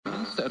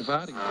grote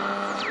ervaring.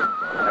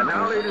 And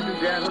now, ladies and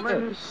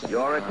gentlemen,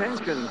 your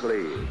attention,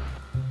 please.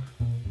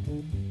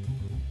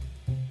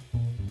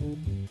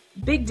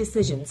 Big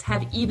decisions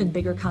have even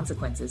bigger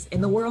consequences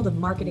in the world of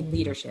marketing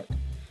leadership,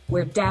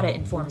 where data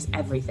informs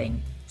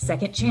everything,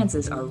 second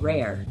chances are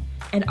rare,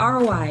 and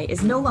ROI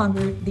is no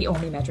longer the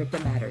only metric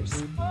that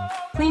matters.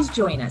 Please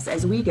join us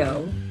as we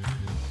go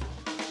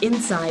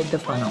inside the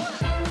funnel.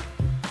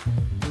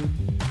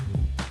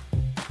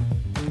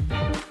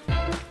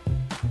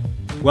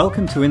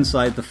 Welcome to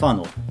Inside the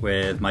Funnel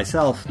with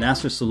myself,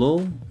 Nasser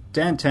Salul,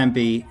 Dan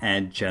Temby,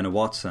 and Jenna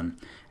Watson.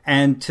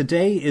 And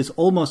today is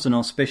almost an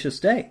auspicious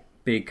day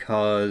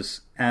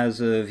because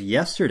as of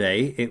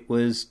yesterday, it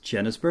was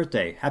Jenna's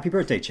birthday. Happy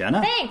birthday, Jenna.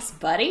 Thanks,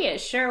 buddy.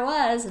 It sure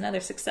was. Another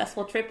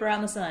successful trip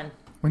around the sun.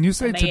 When you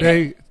say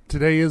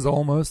today is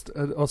almost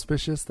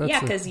auspicious,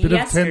 that's because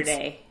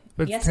yesterday.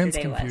 Tense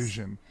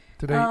confusion.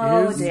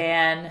 Today is.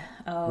 Dan.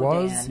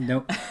 Was. Dan.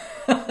 No.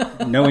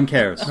 No one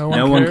cares. No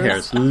one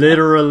cares.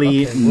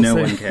 Literally, okay, no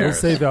one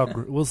cares.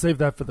 We'll save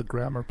that for the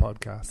grammar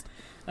podcast.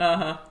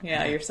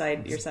 Yeah, your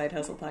side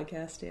hustle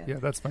podcast. Yeah,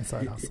 that's my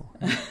side hustle.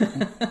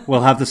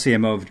 We'll have the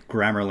CMO of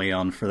Grammarly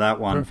on for that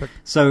one. Perfect.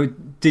 So,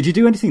 did you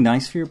do anything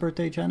nice for your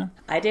birthday, Jenna?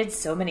 I did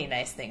so many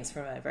nice things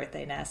for my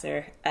birthday,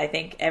 Nasser. I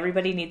think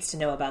everybody needs to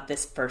know about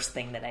this first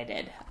thing that I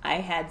did. I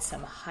had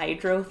some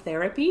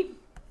hydrotherapy,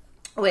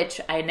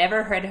 which I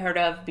never had heard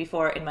of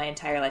before in my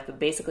entire life, but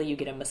basically you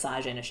get a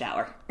massage in a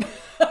shower.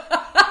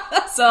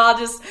 So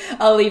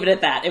I'll leave it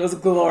at that. It was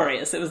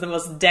glorious. It was the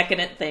most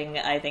decadent thing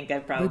I think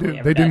I've probably ever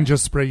done. They didn't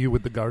just spray you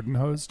with the garden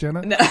hose,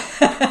 Jenna? No,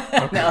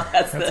 okay. No,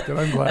 that's good.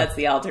 I'm glad. That's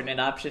the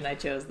alternate option. I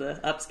chose the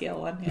upscale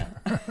one, yeah.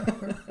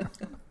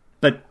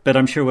 But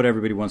I'm sure what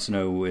everybody wants to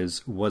know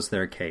is, was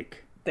there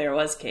cake? There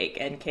was cake,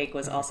 and cake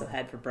was also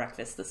had for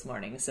breakfast this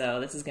morning.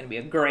 So this is going to be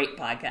a great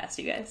podcast,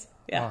 you guys.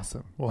 Yeah.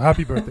 Awesome. Well,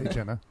 happy birthday,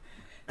 Jenna.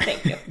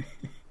 Thank you.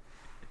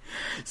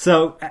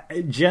 So,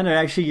 Jenna,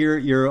 actually,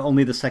 you're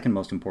only the second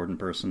most important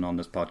person on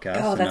this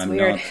podcast. Oh, that's and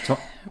weird.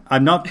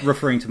 I'm not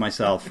referring to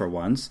myself for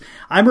once.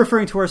 I'm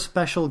referring to our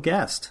special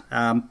guest,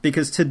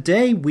 because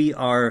today we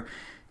are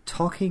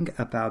talking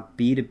about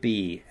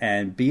B2B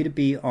and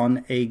B2B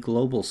on a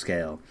global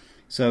scale.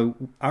 So,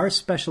 our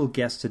special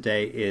guest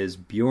today is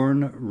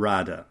Bjorn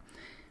Rade.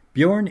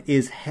 Bjorn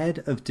is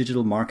head of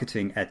digital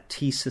marketing at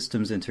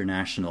T-Systems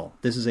International.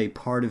 This is a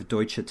part of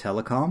Deutsche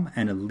Telekom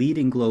and a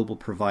leading global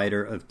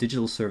provider of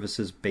digital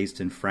services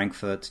based in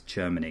Frankfurt,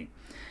 Germany.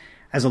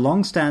 As a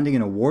long-standing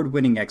and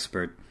award-winning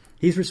expert,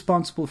 he's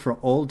responsible for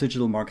all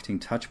digital marketing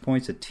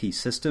touchpoints at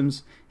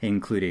T-Systems,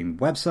 including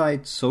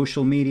website,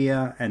 social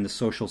media, and the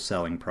social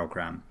selling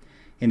program.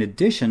 In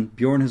addition,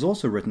 Bjorn has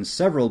also written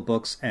several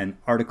books and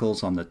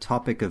articles on the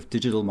topic of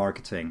digital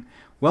marketing.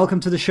 Welcome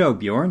to the show,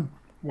 Bjorn.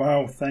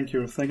 Wow, thank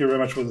you. Thank you very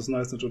much for this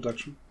nice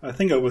introduction. I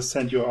think I will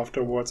send you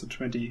afterwards a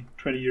 20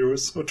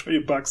 euros or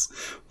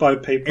 $20 by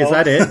PayPal. Is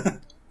that it?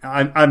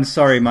 I'm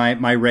sorry,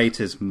 my rate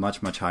is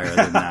much, much higher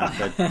than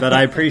that, but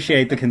I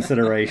appreciate the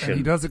consideration. And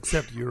he does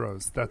accept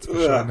euros, that's for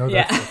sure. I know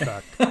that's a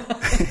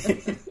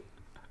fact.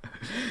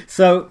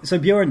 So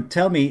Bjorn,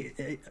 tell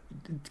me,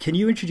 can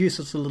you introduce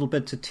us a little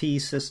bit to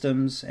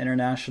T-Systems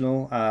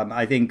International?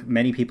 I think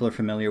many people are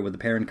familiar with the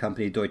parent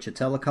company Deutsche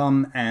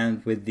Telekom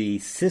and with the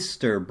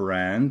sister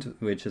brand,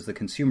 which is the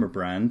consumer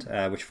brand,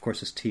 which of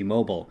course is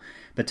T-Mobile.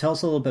 But tell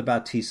us a little bit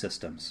about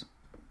T-Systems.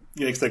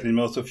 Yeah, exactly.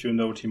 Most of you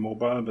know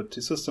T-Mobile, but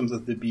T-Systems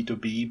is the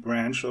B2B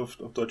branch of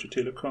Deutsche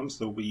Telekom.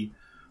 So we're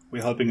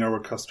helping our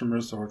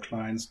customers, our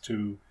clients,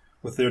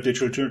 with their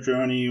digital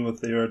journey, with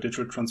their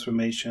digital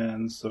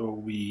transformation. So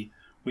we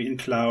in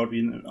cloud, we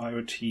in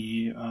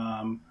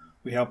IoT,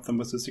 we help them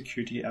with the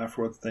security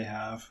efforts they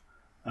have.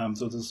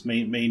 So this is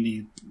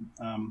mainly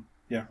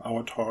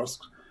our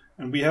task.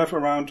 And we have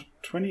around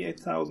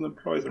 28,000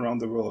 employees around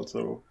the world.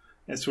 So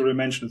as you already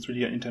mentioned, it's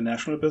really an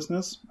international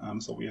business.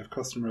 So we have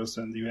customers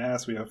in the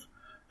US, we have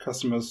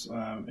customers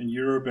in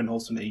Europe and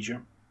also in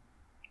Asia.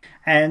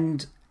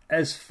 And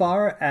as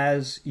far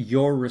as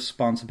your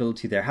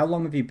responsibility there, how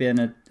long have you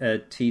been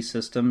at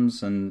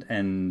T-Systems and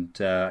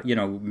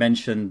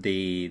mentioned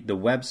the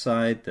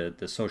website,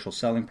 the social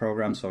selling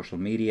program, social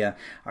media?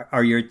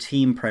 Are your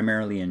team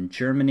primarily in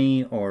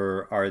Germany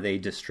or are they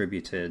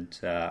distributed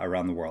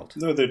around the world?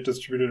 No, they're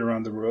distributed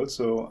around the world.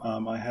 So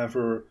I have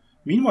a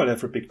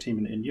big team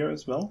in India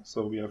as well.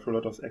 So we have a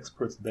lot of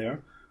experts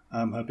there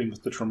helping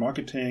with digital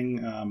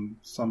marketing.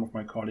 Some of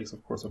my colleagues,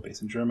 of course, are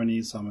based in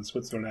Germany, some in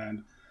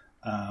Switzerland.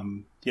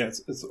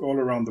 It's all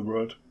around the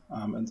world,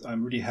 and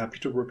I'm really happy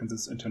to work in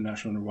this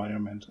international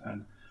environment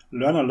and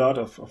learn a lot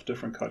of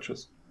different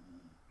cultures.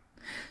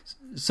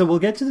 So we'll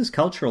get to this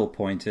cultural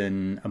point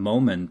in a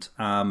moment,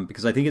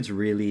 because I think it's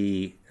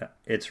really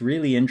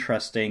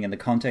interesting in the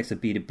context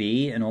of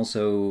B2B and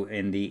also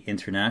in the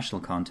international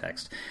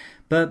context.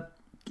 But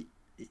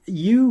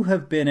you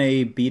have been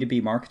a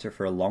B2B marketer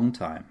for a long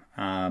time,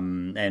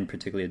 and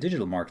particularly a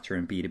digital marketer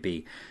in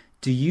B2B.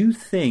 Do you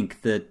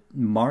think that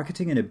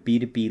marketing in a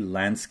B2B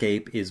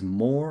landscape is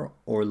more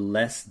or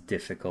less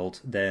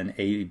difficult than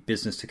a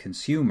business to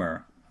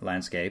consumer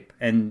landscape?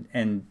 And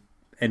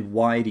and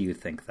why do you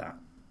think that?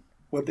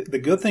 Well, the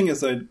good thing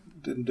is I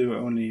didn't do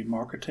only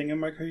marketing in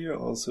my career. I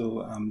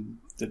also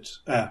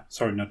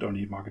not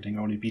only marketing,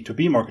 only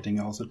B2B marketing.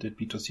 I also did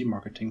B2C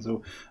marketing.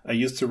 So I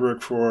used to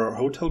work for a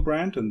hotel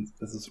brand, and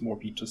this is more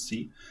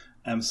B2C.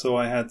 So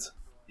I had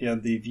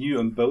the view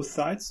on both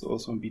sides,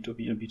 also on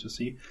B2B and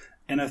B2C.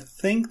 And I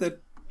think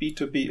that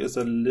B2B is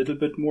a little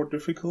bit more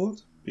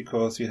difficult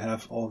because you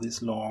have all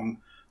these long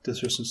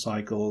decision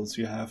cycles.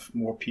 You have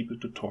more people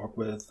to talk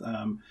with.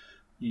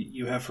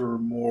 You have a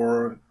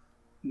more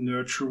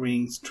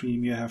nurturing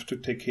stream you have to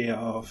take care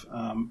of.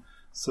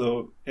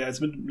 So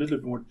it's a little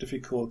bit more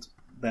difficult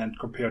than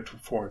compared to,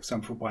 for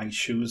example, buying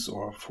shoes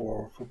or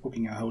for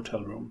booking a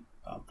hotel room,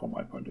 from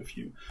my point of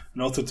view.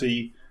 And also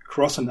the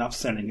cross and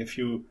upselling. If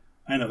you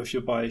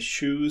buy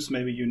shoes,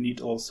 maybe you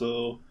need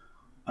also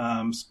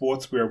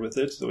sportswear with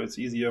it, so it's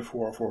easier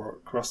for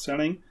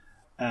cross-selling.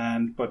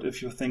 But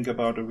if you think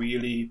about a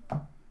really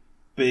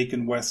big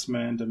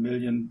investment, $1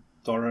 million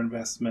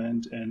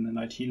investment in an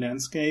IT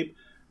landscape,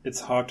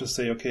 it's hard to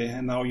say, okay,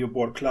 and now you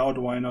bought cloud,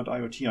 why not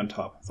IoT on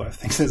top? So I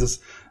think this is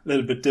a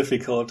little bit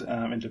difficult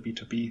in the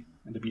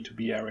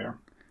B2B area,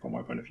 from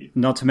my point of view.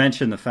 Not to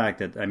mention the fact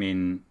that,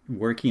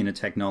 working in a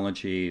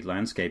technology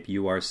landscape,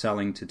 you are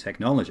selling to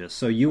technologists.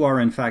 So you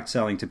are, in fact,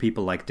 selling to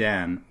people like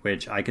Dan,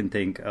 which I can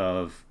think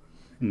of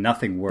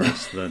nothing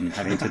worse than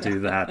having to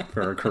do that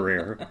for a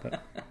career.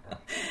 But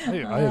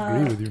I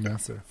agree with you,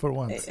 Nasser, for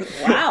once.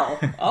 Wow.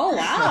 Oh,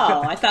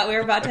 wow. I thought we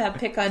were about to have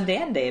Pick on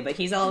Dan Day, but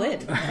he's all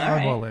in.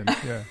 I'm all in,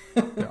 yeah.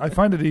 I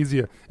find it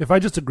easier. If I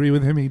just agree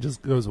with him, he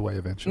just goes away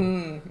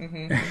eventually.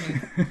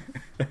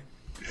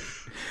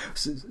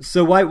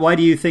 So why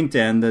do you think,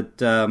 Dan, that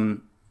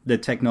the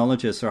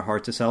technologists are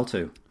hard to sell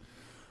to?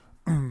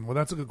 Well,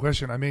 that's a good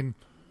question.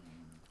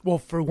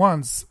 For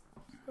once,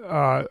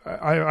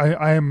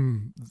 I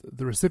am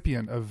the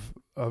recipient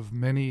of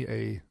many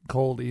a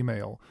cold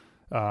email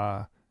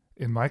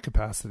in my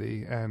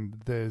capacity,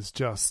 and there's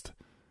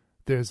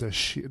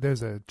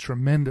a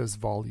tremendous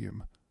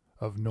volume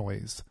of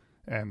noise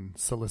and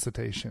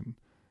solicitation,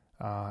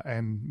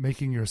 and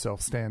making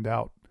yourself stand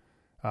out,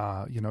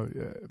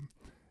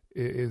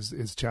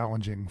 is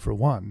challenging for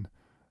one.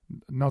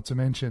 Not to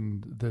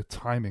mention the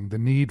timing, the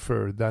need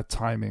for that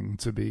timing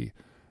to be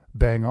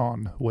bang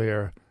on,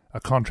 where a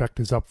contract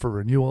is up for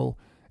renewal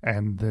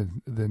and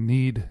the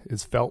need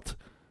is felt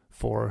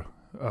for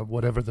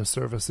whatever the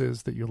service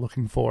is that you're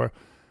looking for.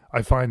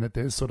 I find that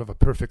there's sort of a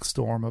perfect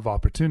storm of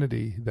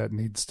opportunity that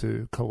needs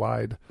to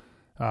collide.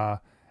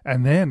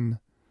 And then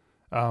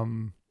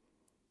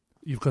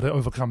you've got to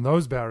overcome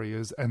those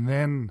barriers. And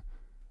then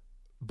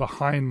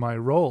behind my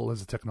role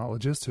as a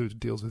technologist who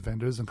deals with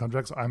vendors and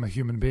contracts, I'm a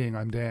human being.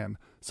 I'm Dan.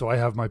 So I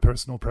have my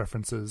personal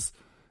preferences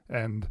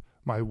and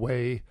my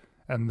way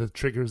and the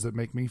triggers that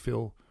make me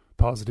feel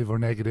positive or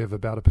negative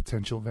about a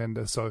potential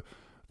vendor. So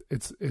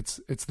it's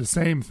the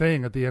same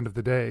thing at the end of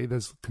the day.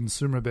 There's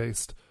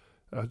consumer-based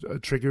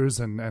triggers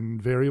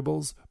and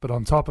variables, but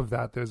on top of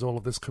that, there's all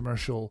of this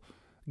commercial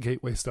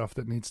gateway stuff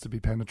that needs to be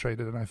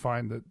penetrated. And I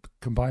find that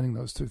combining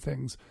those two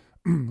things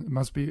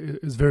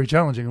is very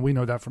challenging. And we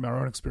know that from our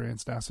own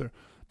experience, Nasser,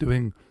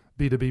 doing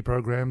B2B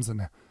programs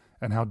and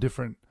how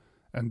different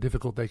and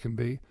difficult they can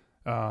be.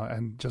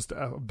 And just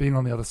being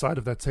on the other side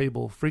of that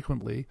table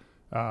frequently,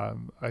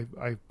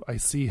 I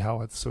see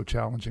how it's so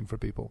challenging for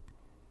people.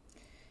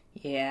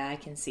 Yeah, I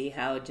can see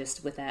how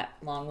just with that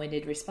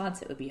long-winded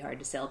response, it would be hard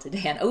to sell to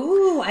Dan.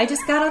 Ooh, I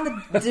just got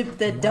on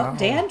the Don't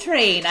Dan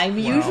train. I'm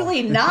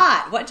usually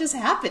not. What just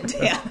happened,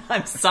 Dan?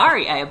 I'm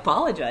sorry. I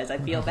apologize. I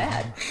feel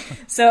bad.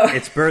 So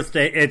it's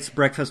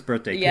breakfast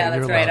birthday cake. Yeah,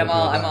 that's right. I'm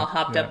all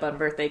hopped up on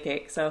birthday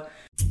cake. So.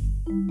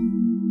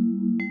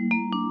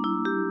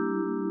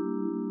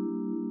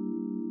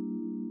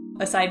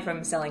 Aside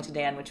from selling to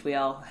Dan, which we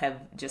all have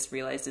just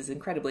realized is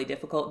incredibly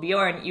difficult,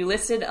 Bjorn, you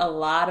listed a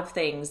lot of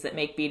things that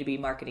make B2B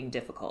marketing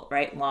difficult,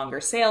 right?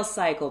 Longer sales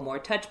cycle, more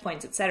touch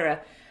points,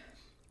 etc.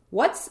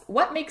 What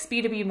makes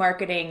B2B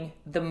marketing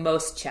the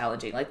most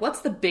challenging? Like, what's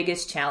the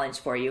biggest challenge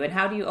for you, and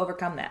how do you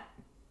overcome that?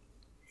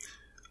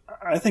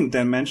 I think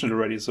Dan mentioned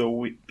already.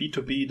 So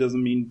B2B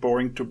doesn't mean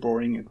boring to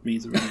boring. It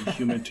means really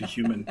human to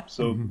human.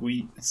 So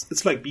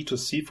it's like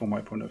B2C from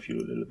my point of view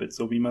a little bit.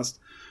 So we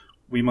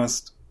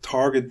must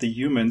target the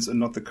humans and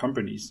not the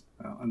companies.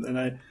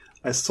 And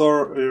I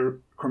saw a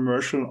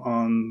commercial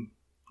on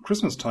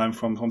Christmas time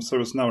from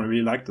ServiceNow, and I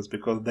really liked this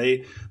because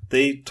they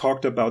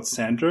talked about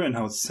Santa and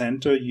how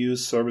Santa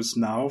used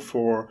ServiceNow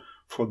for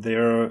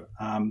their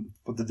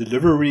for the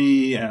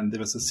delivery, and there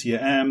was a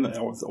CRM,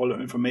 there was all the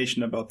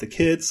information about the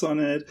kids on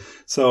it.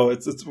 So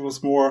it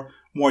was more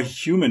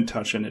human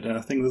touch in it, and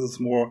I think this is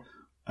more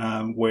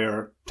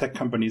where tech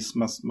companies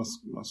must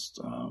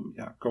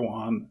go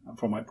on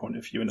from my point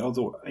of view. And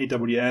also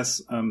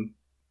AWS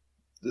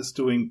is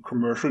doing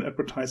commercial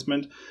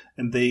advertisement,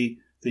 and they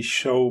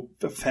show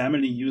a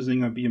family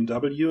using a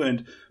BMW,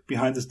 and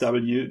behind this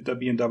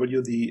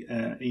BMW, the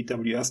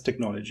AWS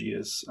technology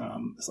is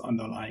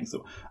underlying.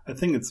 So I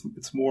think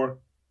it's more,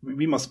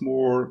 we must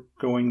more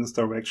go in this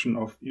direction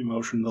of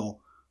emotional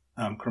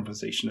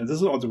conversation. And this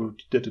is also what we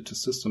did it to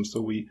systems.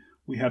 So we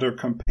had a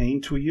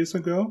campaign 2 years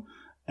ago,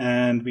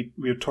 and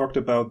we talked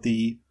about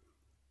the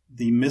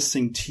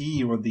missing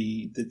T, or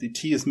the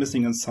T is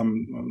missing in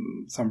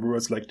some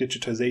words like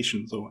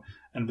digitization. So,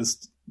 and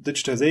with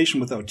digitization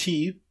without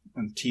T,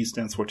 and T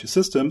stands for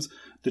T-Systems,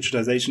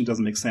 digitization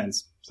doesn't make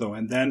sense. So,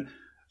 and then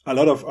a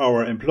lot of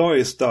our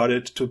employees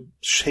started to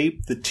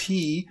shape the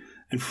T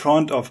in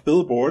front of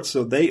billboards.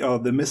 So they are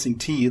the missing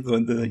T.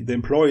 The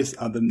employees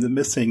are the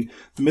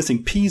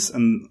missing piece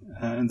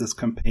in this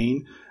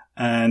campaign.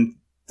 And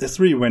this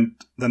really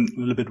went then a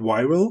little bit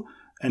viral.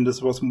 And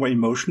this was more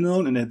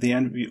emotional. And at the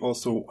end, we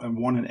also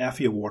won an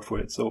Effie Award for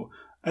it. So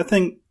I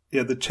think,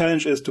 the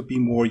challenge is to be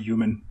more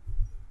human.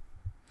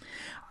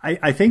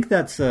 I think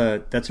that's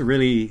a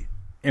really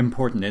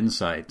important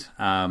insight,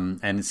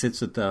 and it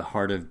sits at the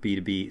heart of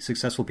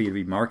successful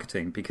B2B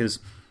marketing, because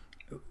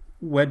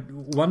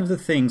one of the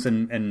things,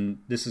 and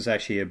this is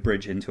actually a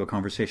bridge into a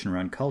conversation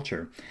around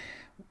culture,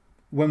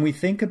 when we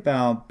think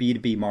about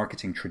B2B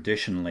marketing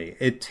traditionally,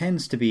 it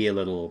tends to be a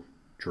little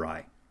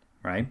dry,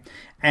 right?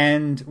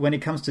 And when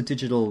it comes to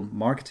digital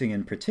marketing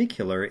in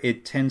particular,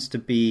 it tends to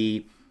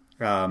be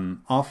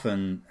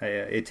often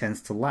it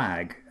tends to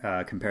lag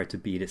compared to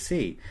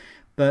B2C.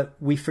 But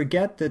we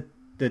forget that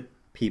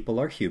people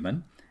are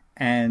human.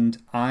 And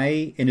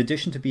I, in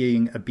addition to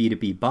being a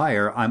B2B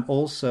buyer, I'm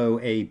also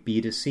a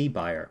B2C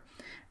buyer.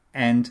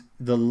 And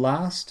the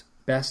last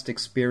best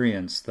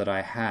experience that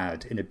I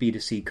had in a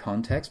B2C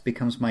context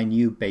becomes my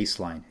new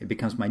baseline. It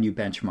becomes my new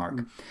benchmark.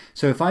 Mm-hmm.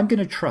 So if I'm going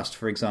to trust,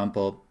 for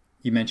example,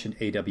 you mentioned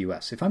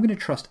AWS. If I'm going to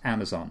trust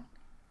Amazon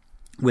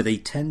with a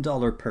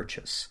 $10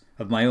 purchase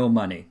of my own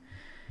money,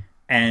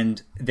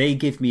 and they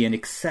give me an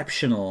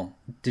exceptional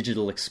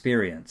digital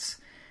experience,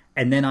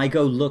 and then I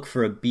go look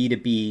for a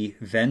B2B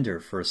vendor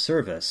for a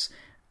service,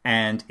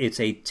 and it's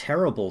a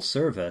terrible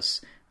service,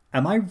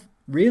 am I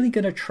really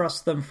going to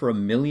trust them for $1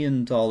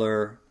 million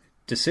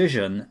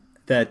decision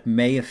that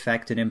may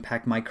affect and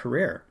impact my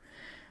career?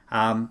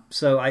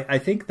 So I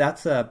think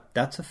that's a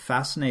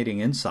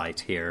fascinating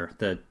insight here,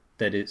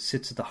 that it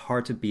sits at the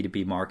heart of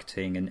B2B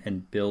marketing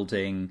and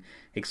building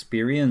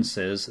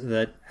experiences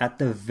that at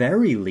the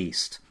very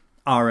least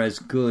are as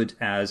good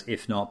as,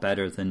 if not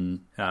better than,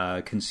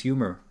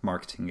 consumer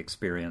marketing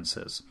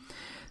experiences.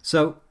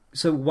 So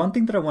one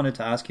thing that I wanted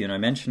to ask you, and I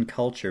mentioned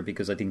culture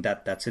because I think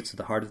that sits at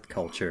the heart of the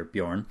culture,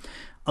 Bjorn.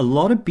 A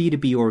lot of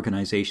B2B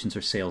organizations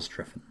are sales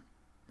driven,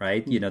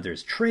 right? You know,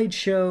 there's trade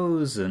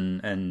shows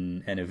and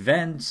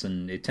events,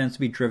 and it tends to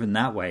be driven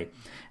that way.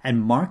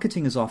 And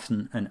marketing is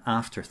often an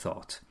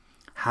afterthought.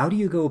 How do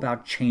you go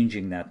about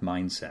changing that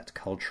mindset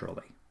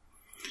culturally?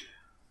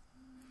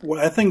 Well,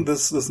 I think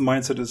this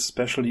mindset is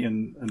especially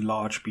in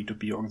large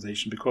B2B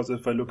organizations, because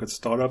if I look at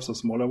startups, a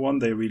smaller one,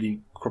 they're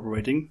really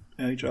cooperating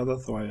each other.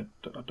 So I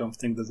don't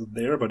think this is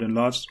there. But in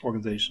large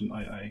organization,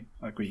 I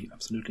agree,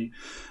 absolutely.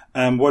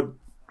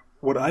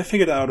 What I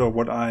figured out, or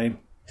what I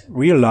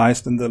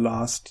realized in the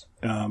last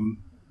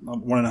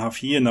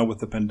 1.5 years now with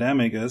the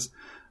pandemic, is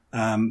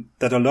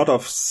that a lot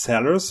of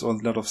sellers or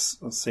a lot of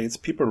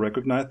salespeople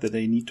recognize that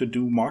they need to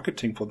do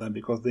marketing for them,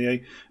 because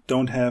they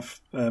don't have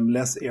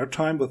less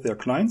airtime with their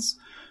clients.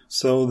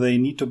 So they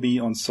need to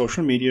be on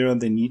social media.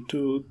 They need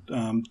to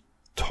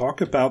talk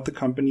about the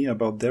company,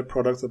 about their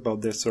products, about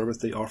their service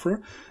they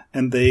offer.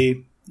 And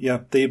they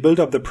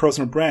build up their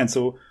personal brand.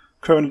 So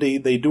currently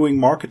they're doing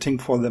marketing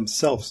for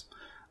themselves.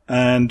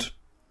 And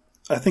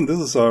I think this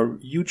is a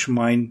huge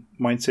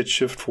mindset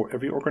shift for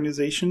every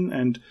organization.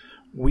 And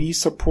we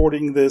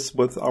supporting this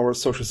with our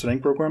social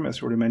selling program. As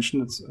you already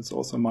mentioned, it's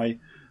also my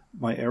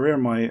area,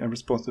 my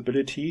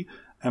responsibility.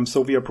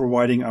 So we are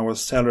providing our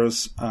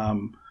sellers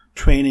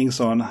trainings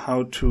on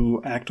how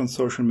to act on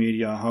social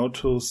media, how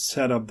to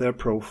set up their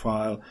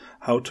profile,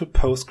 how to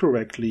post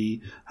correctly,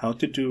 how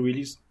to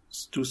do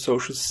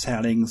social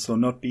selling, so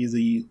not be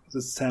the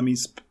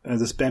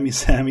spammy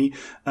Sammy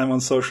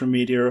on social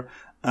media.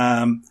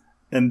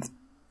 And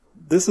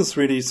this is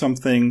really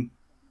something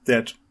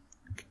that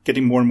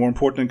getting more and more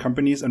important in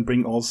companies, and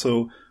bring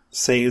also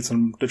sales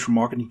and digital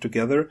marketing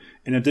together.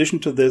 In addition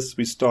to this,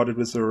 we started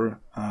with our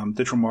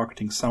digital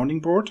marketing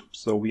sounding board.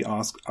 So we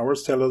ask our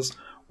sellers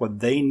what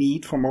they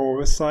need from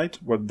our website,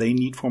 what they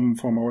need from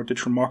our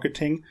digital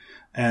marketing,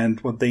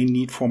 and what they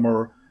need from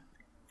our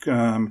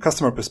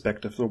customer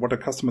perspective. So what are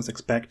customers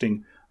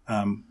expecting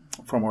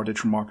from our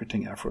digital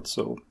marketing efforts?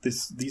 So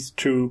these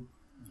two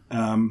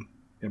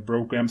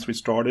programs we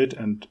started,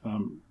 and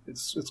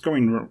it's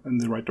going in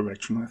the right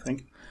direction, I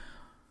think.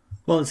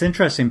 Well, it's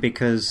interesting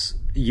because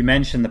you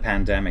mentioned the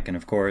pandemic, and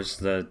of course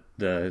the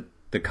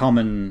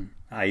common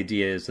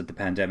idea is that the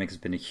pandemic has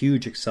been a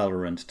huge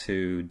accelerant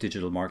to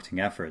digital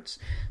marketing efforts.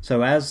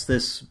 So as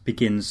this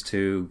begins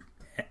to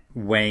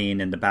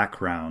wane in the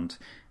background,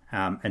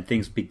 and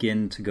things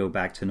begin to go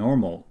back to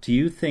normal, do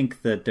you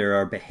think that there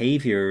are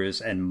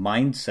behaviors and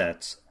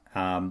mindsets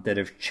that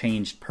have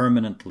changed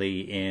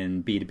permanently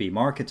in B2B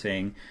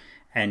marketing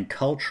and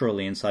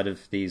culturally inside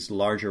of these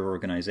larger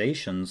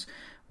organizations,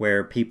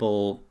 where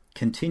people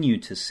continue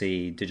to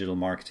see digital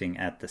marketing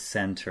at the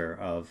center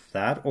of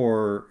that,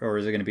 or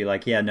is it going to be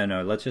like, yeah,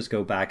 no, let's just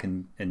go back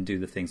and do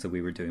the things that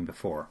we were doing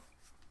before?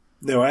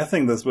 No, I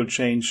think this will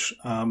change.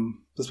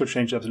 This will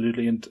change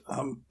absolutely. And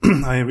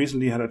I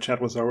recently had a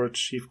chat with our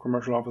chief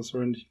commercial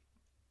officer, and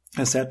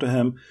I said to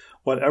him,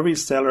 what every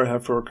seller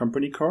have for a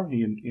company car,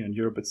 in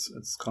Europe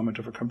it's common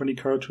to have a company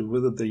car to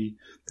visit the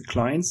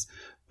clients,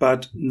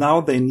 but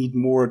now they need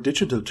more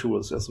digital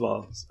tools as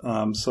well.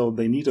 So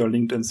they need a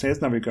LinkedIn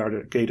Sales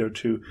Navigator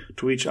to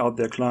reach out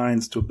their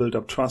clients, to build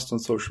up trust on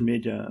social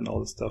media and all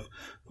this stuff.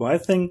 So I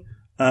think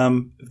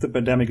if the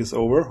pandemic is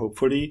over,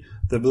 hopefully,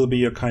 there will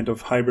be a kind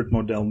of hybrid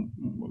model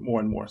more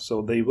and more.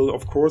 So they will,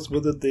 of course,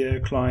 visit their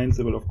clients.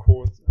 They will, of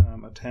course,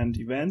 attend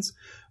events,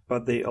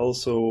 but they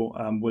also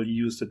will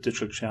use the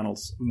digital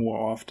channels more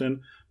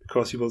often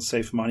because you will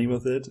save money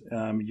with it.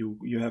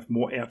 You have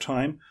more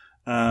airtime.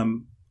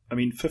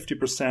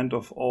 50%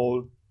 of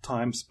all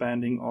time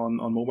spending on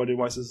mobile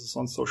devices is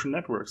on social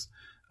networks.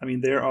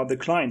 There are the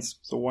clients,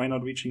 so why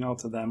not reaching out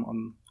to them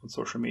on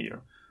social media?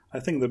 I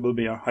think there will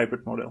be a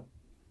hybrid model.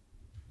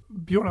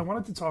 Bjorn, I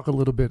wanted to talk a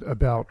little bit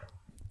about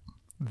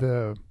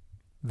the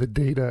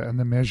data and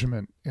the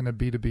measurement in a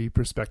B2B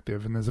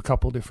perspective, and there's a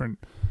couple different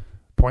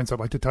points I'd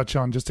like to touch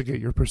on just to get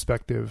your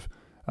perspective.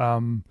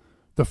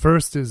 The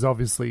first is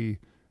obviously,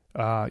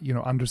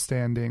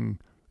 understanding,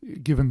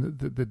 given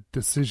the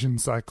decision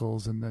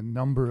cycles and the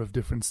number of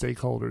different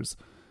stakeholders,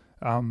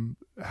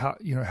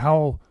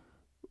 how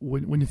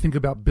when you think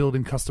about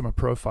building customer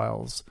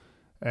profiles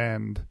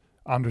and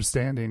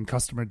understanding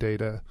customer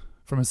data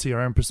from a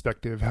CRM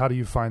perspective, how do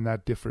you find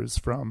that differs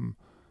from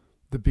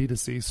the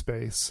B2C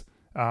space,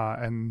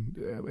 and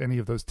any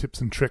of those tips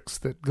and tricks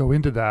that go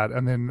into that?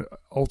 And then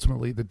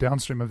ultimately the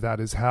downstream of that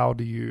is, how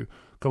do you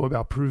go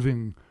about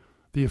proving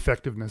the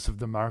effectiveness of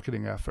the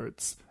marketing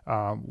efforts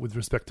with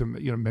respect to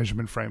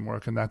measurement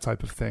framework and that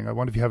type of thing? I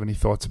wonder if you have any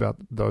thoughts about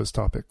those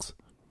topics.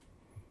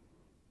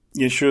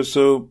 Yeah, sure.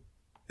 So,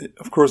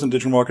 of course, in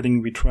digital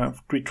marketing, we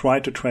try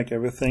to track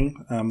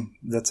everything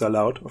that's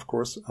allowed. Of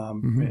course,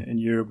 in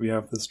Europe we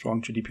have the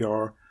strong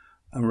GDPR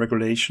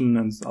regulation,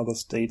 and other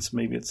states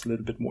maybe it's a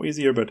little bit more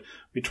easier. But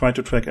we try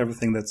to track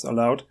everything that's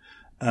allowed.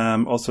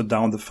 Also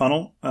down the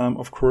funnel,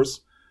 of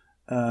course.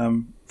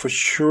 For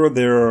sure,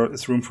 there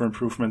is room for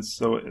improvements.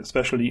 So,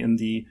 especially in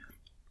the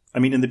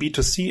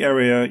B2C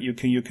area,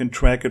 you can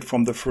track it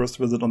from the first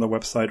visit on the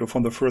website or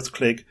from the first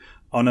click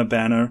on a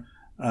banner.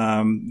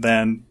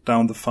 Then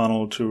down the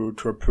funnel to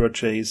a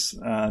purchase,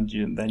 and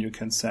then you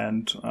can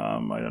send,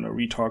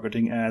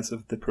 retargeting ads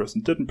if the person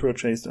didn't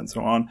purchase, and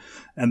so on.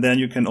 And then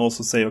you can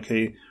also say,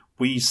 okay,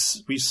 we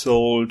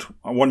sold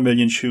 1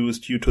 million shoes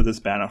due to this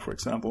banner, for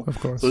example. Of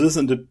course. So this is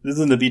in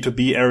the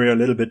B2B area a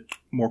little bit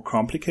more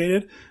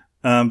complicated,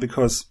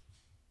 because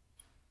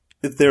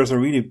if there's a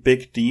really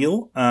big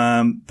deal,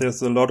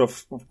 there's a lot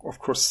of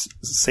course,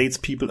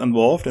 salespeople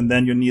involved, and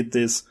then you need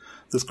this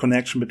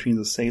connection between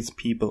the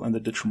salespeople and the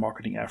digital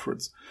marketing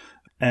efforts.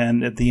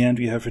 And at the end,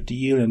 you have a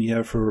deal and you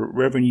have a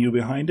revenue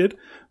behind it,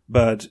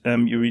 but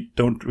you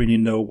don't really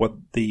know what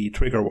the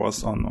trigger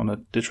was on a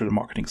digital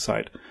marketing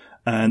side.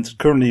 And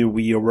currently,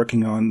 we are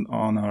working on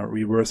our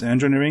reverse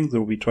engineering.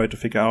 So we try to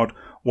figure out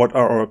what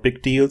are our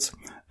big deals,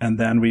 and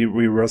then we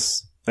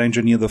reverse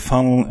engineer the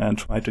funnel and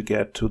try to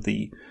get to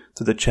the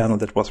channel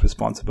that was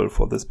responsible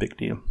for this big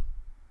deal.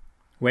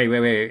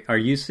 Wait. Are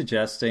you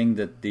suggesting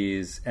that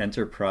these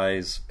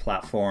enterprise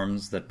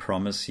platforms that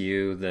promise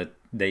you that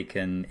they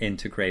can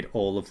integrate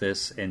all of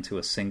this into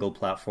a single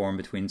platform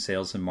between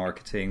sales and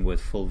marketing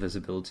with full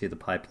visibility of the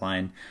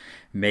pipeline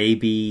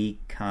maybe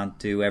can't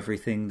do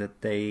everything that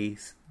they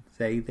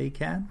say they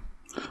can?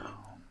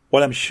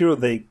 Well, I'm sure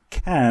they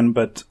can,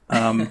 but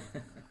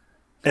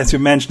as you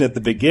mentioned at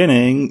the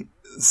beginning,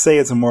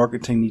 sales and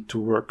marketing need to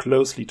work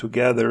closely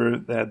together,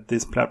 that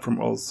this platform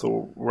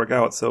also work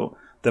out. So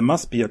there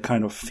must be a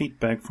kind of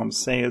feedback from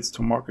sales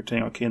to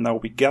marketing. Okay, now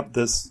we get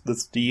this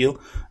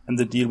deal, and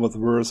the deal was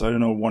worth,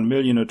 $1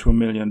 million or $2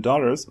 million.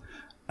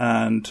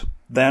 And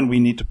then we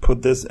need to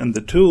put this in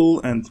the tool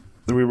and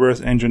the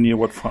reverse engineer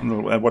what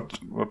funnel,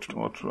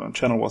 what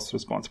channel was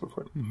responsible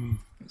for it. Mm-hmm.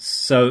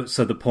 So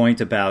the point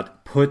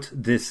about put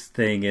this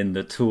thing in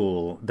the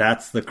tool,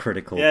 that's the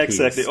critical piece.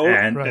 Exactly.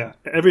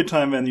 Every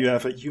time when you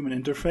have a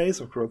human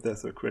interface, of course,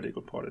 there's a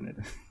critical part in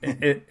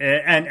it.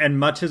 And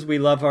much as we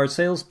love our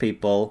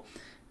salespeople,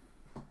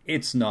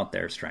 it's not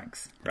their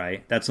strength,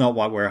 right? That's not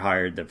what we're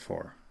hired them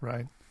for.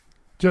 Right.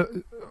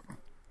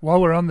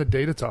 While we're on the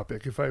data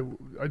topic,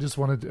 I just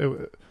wanted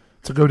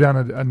to go down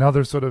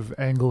another sort of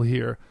angle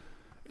here.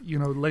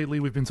 Lately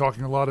we've been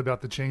talking a lot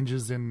about the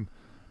changes in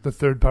the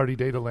third-party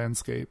data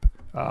landscape.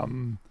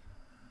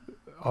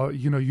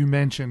 You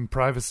mentioned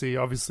privacy.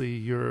 Obviously,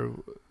 you're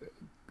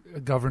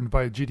governed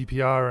by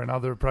GDPR and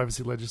other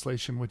privacy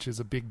legislation, which is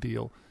a big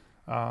deal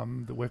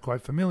that we're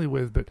quite familiar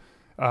with. But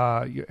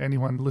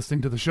anyone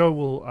listening to the show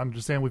will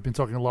understand we've been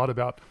talking a lot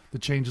about the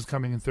changes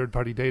coming in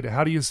third-party data.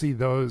 How do you see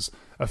those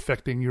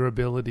affecting your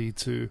ability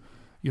to,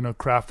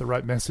 craft the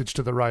right message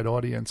to the right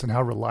audience, and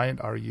how reliant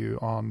are you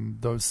on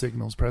those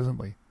signals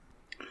presently?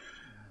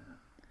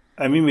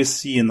 I mean, we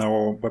see in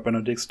our Web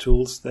Analytics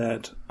tools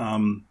that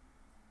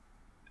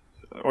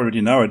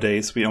already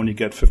nowadays we only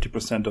get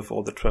 50% of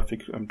all the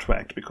traffic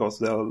tracked, because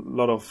there are a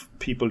lot of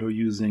people who are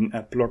using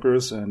ad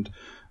blockers and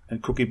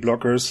cookie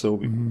blockers. So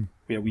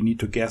we need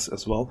to guess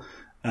as well.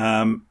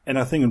 And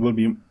I think it will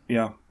be,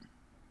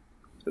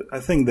 I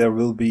think there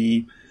will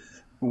be,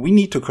 we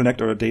need to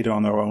collect our data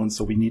on our own.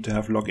 So we need to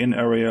have login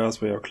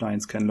areas where our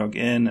clients can log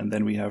in, and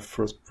then we have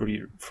first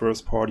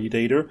party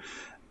data.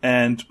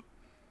 And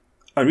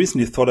I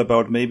recently thought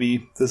about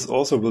maybe this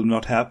also will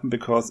not happen,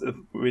 because if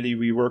really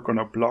we work on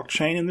a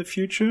blockchain in the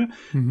future,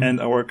 and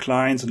our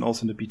clients, and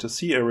also in the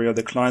B2C area,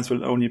 the clients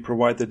will only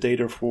provide the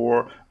data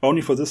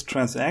only for this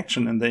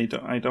transaction, and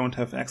I don't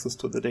have access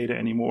to the data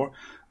anymore.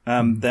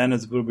 Then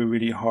it will be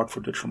really hard for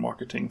digital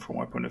marketing from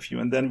my point of view.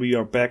 And then we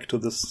are back to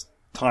this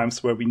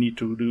times where we need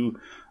to do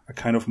a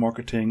kind of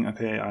marketing.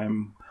 Okay,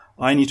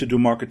 I need to do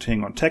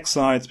marketing on tech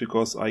sites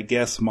because I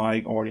guess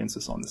my audience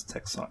is on this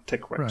tech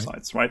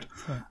websites, right?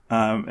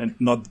 And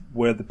not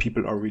where the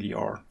people really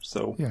are.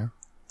 So yeah.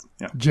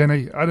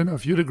 Jenny, I don't know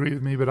if you'd agree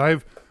with me, but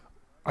I've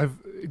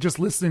just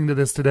listening to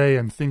this today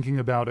and thinking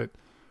about it.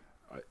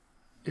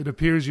 It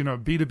appears,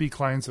 B2B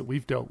clients that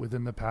we've dealt with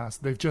in the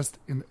past, they've just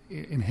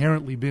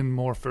inherently been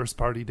more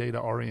first-party data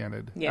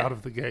oriented out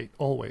of the gate,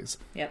 always.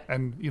 Yep.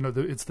 And,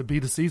 it's the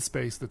B2C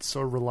space that's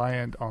so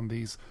reliant on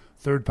these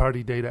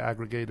third-party data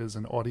aggregators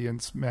and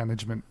audience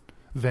management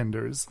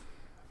vendors.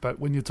 But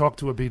when you talk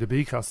to a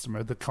B2B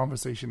customer, the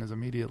conversation is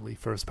immediately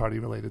first-party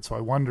related. So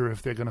I wonder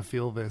if they're going to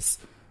feel this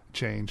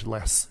change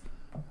less.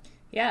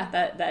 Yeah,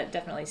 that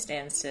definitely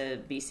stands to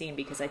be seen,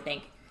 because I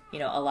think,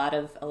 a lot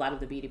of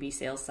the B2B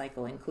sales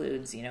cycle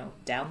includes,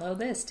 download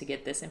this to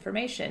get this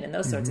information and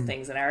those sorts of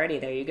things. And already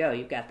there you go.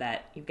 You've got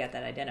that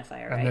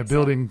identifier, right? And they're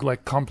building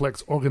like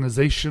complex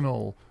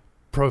organizational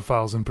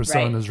profiles and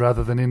personas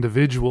rather than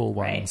individual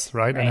ones,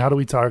 right? And how do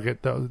we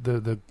target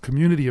the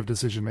community of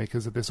decision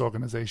makers at this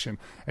organization?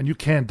 And you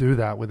can't do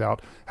that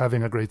without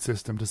having a great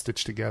system to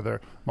stitch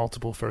together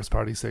multiple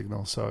first-party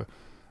signals. So,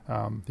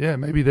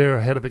 maybe they're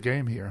ahead of the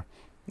game here.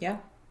 Yeah.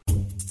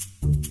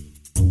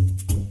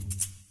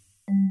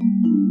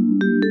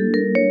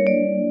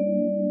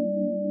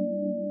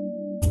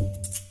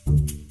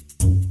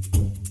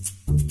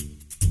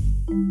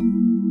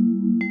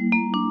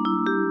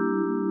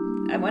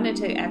 I wanted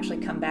to actually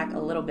come back a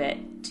little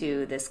bit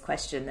to this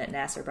question that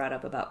Nasser brought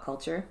up about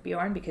culture,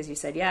 Bjorn, because you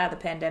said, the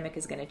pandemic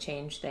is going to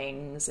change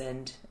things,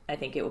 and I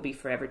think it will be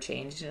forever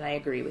changed, and I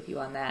agree with you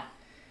on that.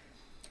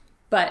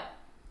 But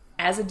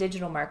as a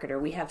digital marketer,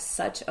 we have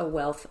such a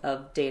wealth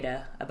of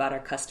data about our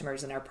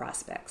customers and our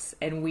prospects,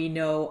 and we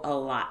know a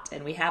lot,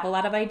 and we have a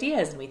lot of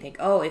ideas, and we think,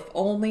 if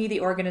only the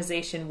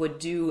organization would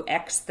do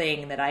X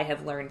thing that I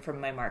have learned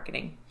from my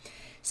marketing.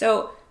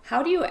 So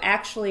how do you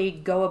actually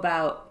go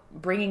about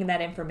bringing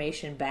that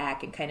information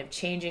back and kind of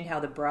changing how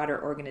the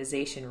broader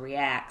organization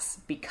reacts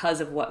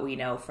because of what we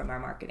know from our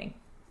marketing?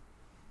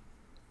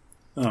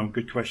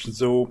 Good question.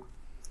 So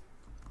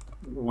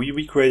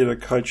we created a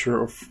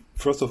culture of,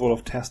 first of all,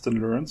 of test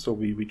and learn. So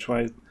we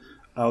tried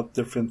out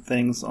different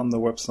things on the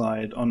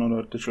website, on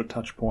our digital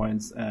touch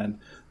points, and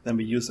then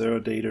we use our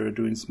data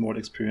doing small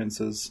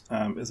experiences.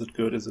 Is it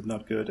good? Is it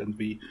not good? And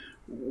we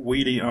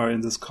really are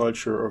in this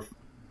culture of,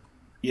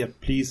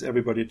 please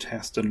everybody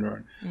test and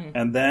learn.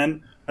 And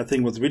then I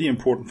think what's really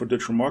important for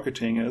digital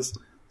marketing is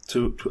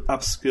to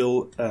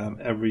upskill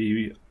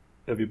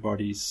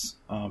everybody's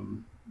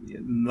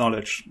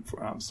knowledge.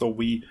 So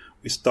we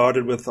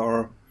started with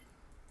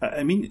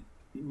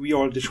we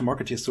are digital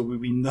marketers, so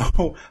we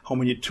know how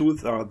many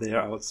tools are there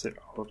out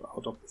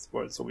of this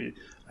world. So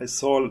I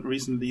saw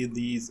recently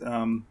this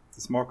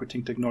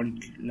marketing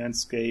technology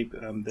landscape.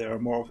 There are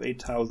more of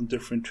 8,000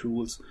 different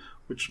tools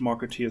which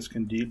marketeers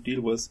can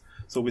deal with.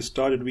 So we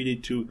started really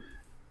to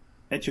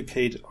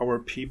educate our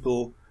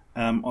people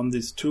on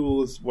these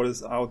tools, what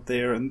is out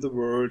there in the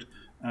world.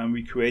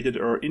 We created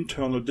our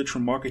internal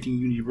digital marketing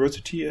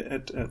university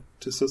at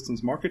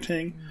T-Systems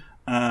Marketing.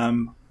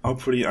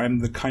 Hopefully I'm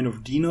the kind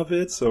of dean of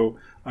it, so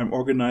I'm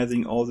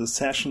organizing all the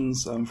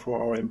sessions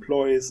for our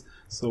employees.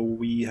 So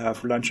we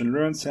have lunch and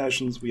learn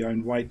sessions. We are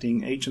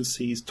inviting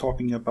agencies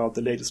talking about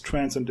the latest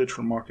trends in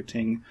digital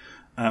marketing.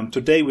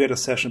 Today we had a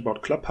session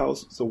about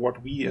Clubhouse. So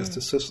what we as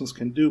T-Systems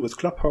can do with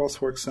Clubhouse,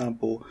 for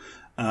example,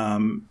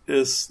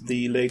 is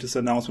the latest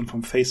announcement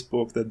from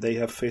Facebook that they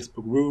have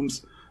Facebook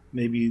rooms,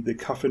 maybe the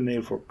coffee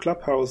nail for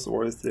Clubhouse,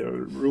 or is there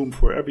room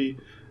for every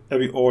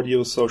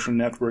audio social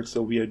network?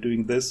 So we are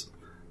doing this.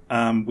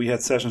 We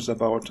had sessions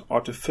about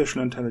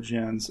artificial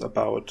intelligence,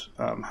 about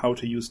how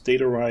to use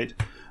data right,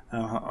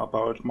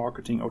 about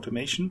marketing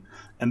automation.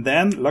 And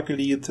then,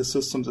 luckily, the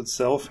systems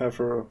itself have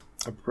a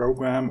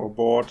program or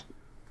board,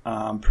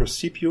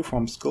 Percipio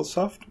from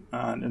Skillsoft.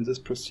 And in this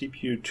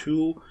Percipio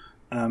tool,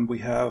 we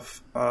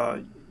have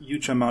a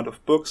huge amount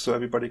of books, so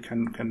everybody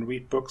can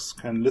read books,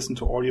 can listen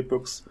to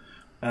audiobooks.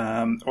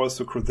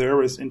 Also,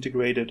 Crodera is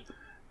integrated,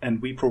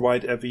 and we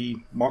provide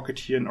every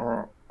marketeer in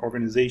our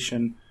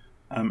organization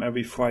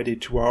every Friday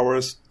 2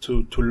 hours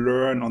to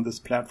learn on this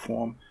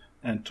platform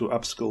and to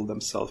upskill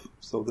themselves.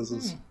 So this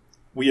is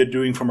we are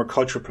doing from a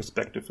culture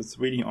perspective. It's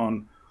really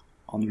on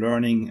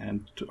learning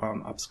and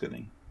on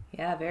upskilling.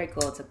 Yeah, very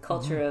cool. It's a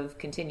culture of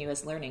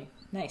continuous learning.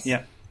 Nice.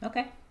 Yeah.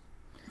 Okay.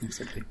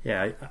 Exactly.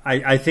 Yeah,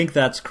 I think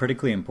that's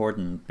critically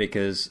important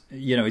because,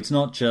 it's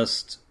not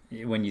just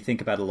when you think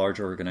about a large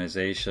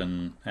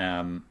organization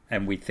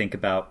and we think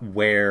about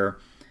where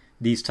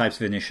these types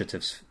of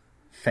initiatives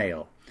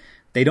fail.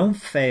 They don't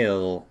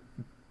fail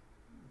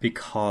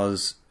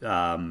because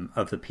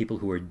of the people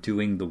who are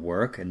doing the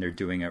work and they're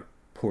doing it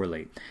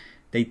poorly.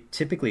 They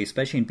typically,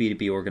 especially in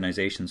B2B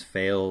organizations,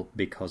 fail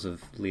because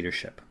of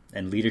leadership.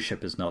 And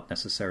leadership is not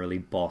necessarily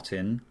bought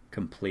in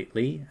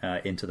completely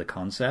into the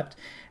concept.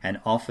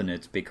 And often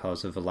it's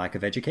because of a lack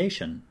of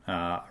education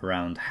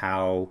around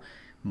how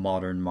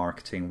modern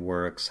marketing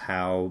works,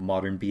 how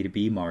modern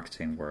B2B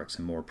marketing works,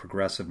 and more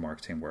progressive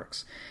marketing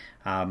works.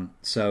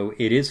 So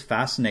it is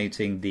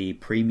fascinating the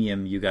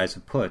premium you guys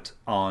have put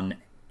on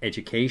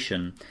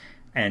education.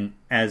 And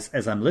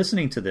as I'm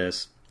listening to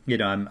this,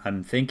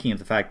 I'm thinking of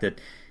the fact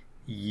that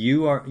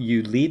you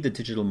lead the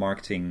digital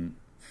marketing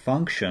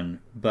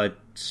function, but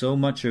so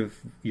much of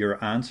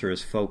your answer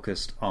is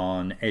focused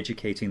on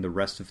educating the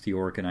rest of the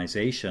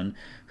organization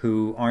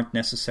who aren't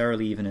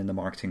necessarily even in the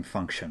marketing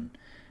function.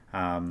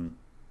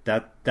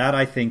 That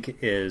I think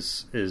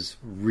is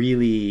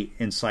really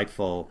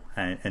insightful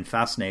and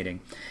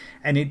fascinating.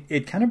 And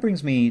it kind of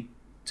brings me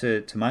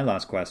to my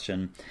last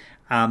question,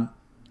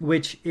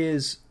 which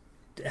is,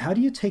 how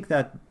do you take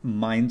that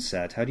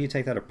mindset, how do you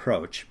take that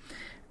approach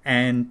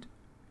and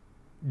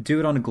do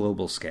it on a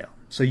global scale?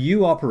 So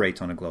you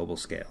operate on a global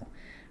scale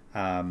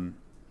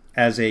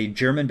as a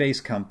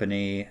German-based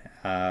company,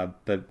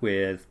 but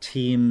with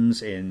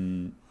teams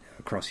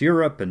across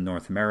Europe and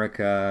North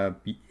America,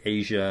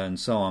 Asia, and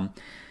so on.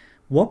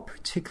 What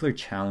particular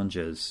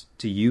challenges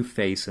do you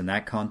face in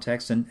that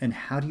context, and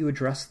how do you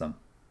address them?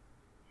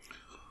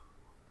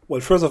 Well,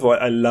 first of all,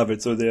 I love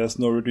it. So there's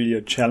no really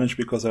a challenge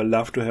because I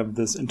love to have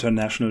this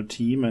international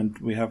team and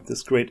we have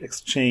this great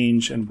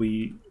exchange and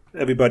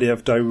everybody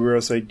have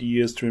diverse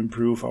ideas to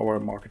improve our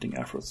marketing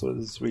efforts. So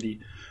this is really,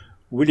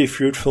 really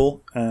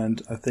fruitful.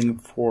 And I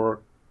think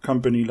for a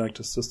company like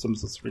the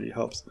Systems, this really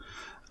helps.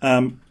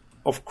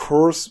 Of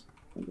course,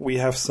 we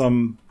have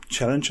some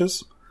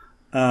challenges.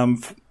 I'll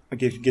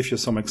give you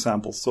some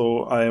examples.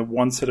 So I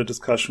once had a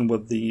discussion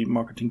with the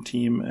marketing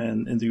team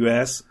in the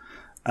US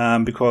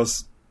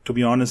because, to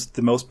be honest,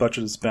 the most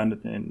budget is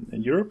spent in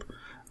Europe.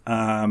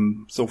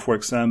 So, for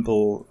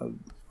example,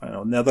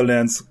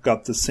 Netherlands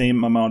got the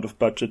same amount of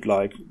budget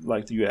like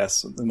the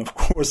US, and of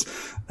course,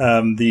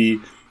 the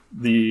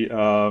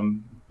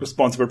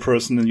responsible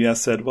person in the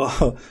US said,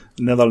 "Well,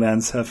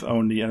 Netherlands have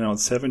only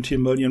 70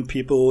 million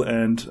people,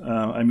 and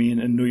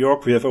in New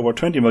York we have over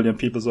 20 million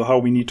people. So how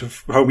we need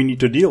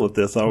to deal with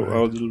this?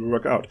 How it will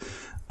work out?"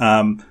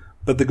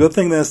 But the good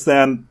thing is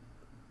then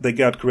they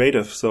got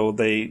creative, so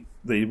they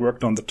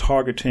worked on the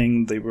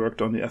targeting, they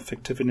worked on the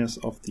effectiveness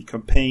of the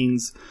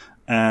campaigns,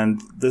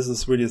 and this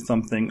is really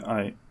something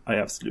I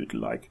absolutely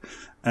like.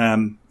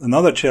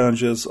 Another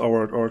challenge is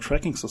our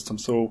tracking system.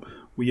 So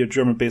we are a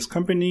German-based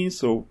company,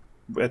 so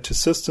at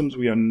T-Systems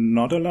we are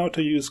not allowed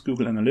to use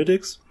Google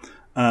Analytics,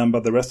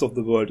 but the rest of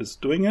the world is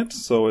doing it.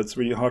 So it's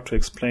really hard to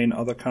explain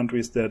other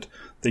countries that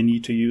they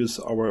need to use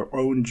our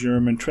own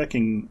German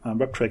tracking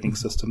web tracking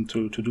system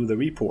to do the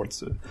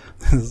reports.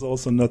 This is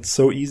also not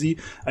so easy.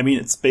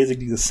 It's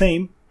basically the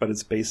same, but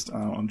it's based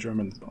on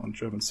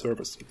German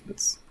servers.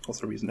 That's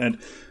also a reason. And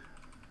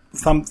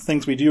some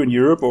things we do in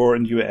Europe or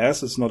in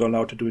US is not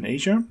allowed to do in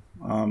Asia.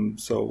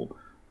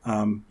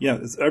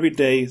 It's every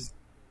day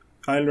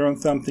I learn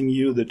something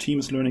new, the team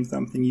is learning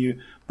something new.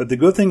 But the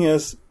good thing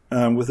is,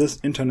 with this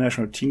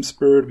international team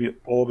spirit, we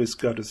always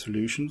got a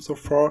solution so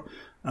far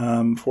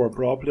for a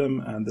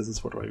problem, and this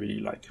is what I really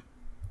like.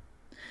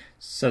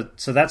 So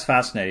that's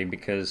fascinating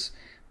because,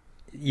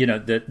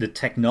 the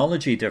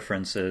technology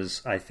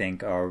differences, I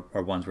think, are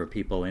ones where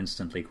people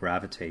instantly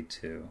gravitate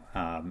to,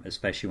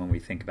 especially when we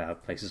think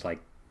about places like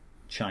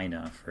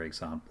China, for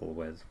example,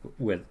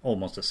 with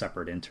almost a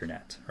separate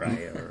internet,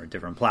 right, or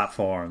different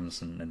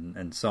platforms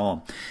and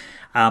so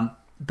on.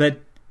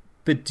 But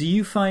do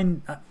you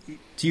find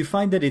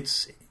that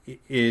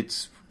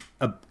it's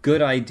a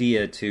good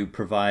idea to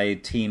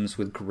provide teams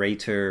with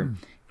greater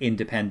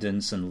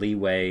independence and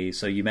leeway?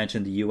 So you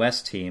mentioned the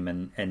US team,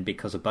 and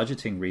because of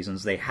budgeting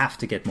reasons, they have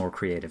to get more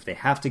creative. They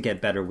have to get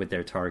better with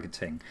their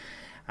targeting.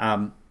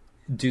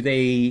 Do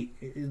they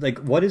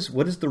what is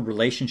the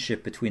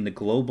relationship between the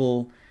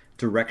global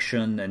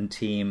direction and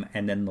team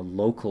and then the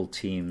local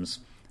teams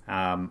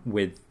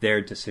with their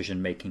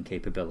decision-making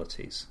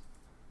capabilities?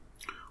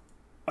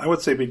 I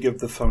would say we give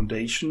the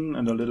foundation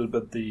and a little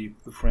bit the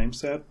frame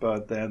set,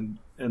 but then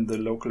in the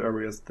local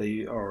areas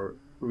they are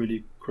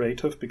really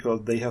creative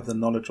because they have the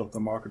knowledge of the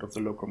market, of the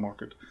local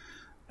market.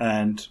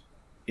 And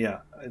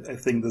I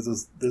think this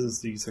is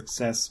the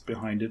success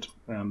behind it,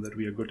 that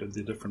we are good at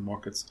the different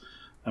markets,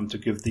 to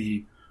give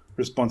the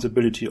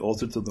responsibility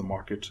also to the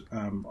market.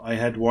 I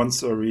had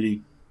once a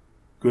really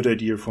good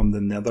idea from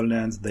the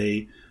Netherlands.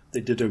 They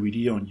did a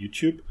video on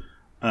YouTube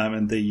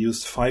and they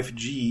used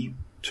 5G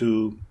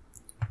to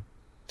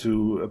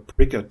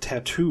prick a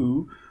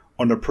tattoo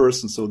on a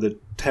person. So the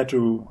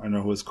tattoo, I don't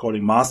know who is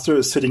calling master,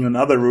 is sitting in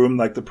another room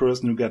like the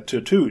person who got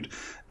tattooed.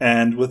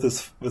 And with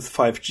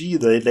 5G,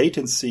 the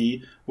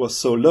latency was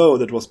so low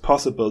that it was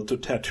possible to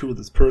tattoo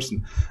this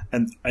person.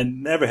 And I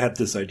never had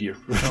this idea.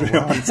 Oh,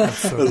 wow.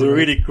 It was a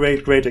really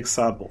great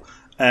example.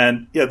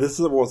 And yeah, this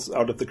was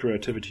out of the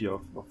creativity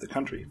of the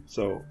country.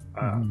 So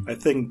I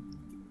think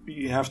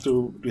you have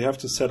to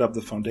set up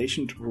the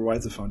foundation to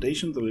provide the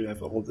foundation. So you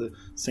have all the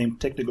same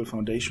technical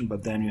foundation,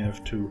 but then you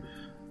have to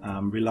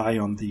rely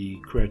on the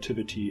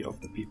creativity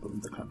of the people in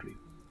the country.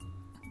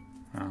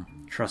 Oh,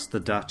 trust the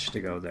Dutch to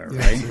go there, Yeah,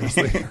 right?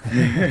 seriously.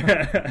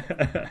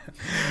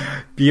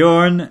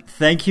 Bjorn,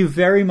 thank you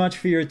very much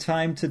for your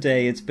time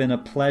today. It's been a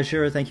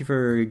pleasure. Thank you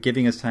for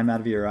giving us time out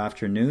of your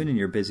afternoon and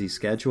your busy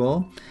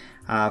schedule.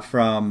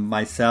 From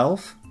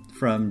myself,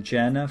 from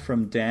Jenna,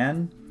 from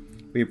Dan,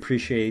 we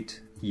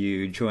appreciate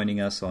you joining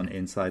us on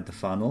Inside the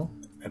Funnel.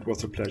 It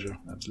was a pleasure,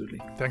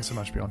 absolutely. Thanks so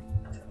much, Bjorn.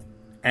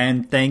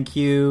 And thank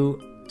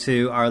you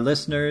to our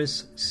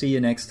listeners. See you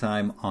next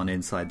time on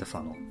Inside the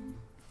Funnel.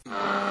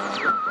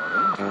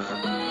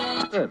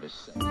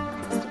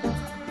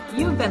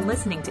 You've been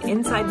listening to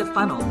Inside the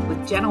Funnel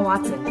with Jenna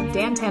Watson,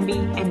 Dan Temby,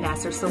 and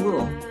Nasser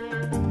Salul.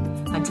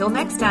 Until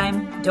next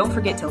time, don't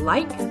forget to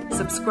like,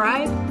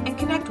 subscribe, and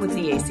connect with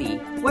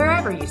DAC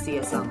wherever you see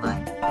us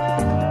online.